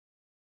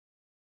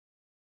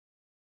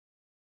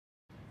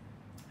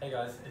Hey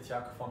guys, it's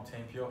Jakob from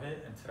Team Pure here,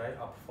 and today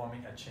I'm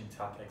performing a chin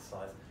tuck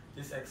exercise.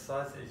 This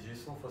exercise is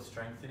useful for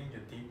strengthening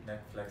your deep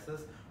neck flexors,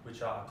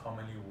 which are a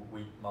commonly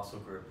weak muscle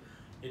group.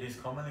 It is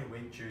commonly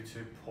weak due to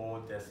poor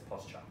desk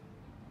posture.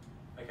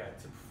 Okay,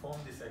 to perform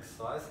this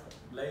exercise,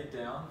 lay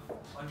down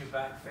on your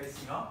back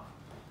facing up.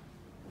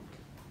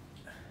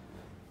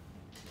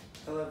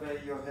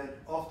 Elevate your head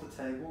off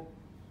the table,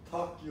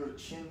 tuck your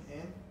chin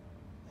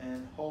in,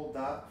 and hold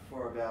that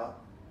for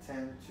about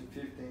 10 to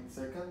 15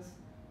 seconds.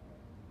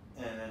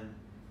 And then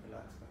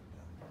relax back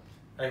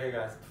down. Okay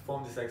guys,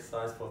 perform this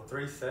exercise for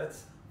 3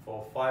 sets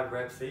for 5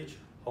 reps each,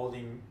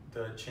 holding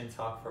the chin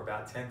tuck for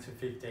about 10 to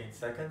 15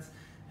 seconds.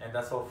 And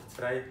that's all for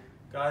today.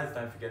 Guys,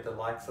 don't forget to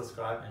like,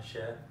 subscribe and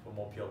share for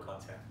more pure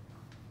content.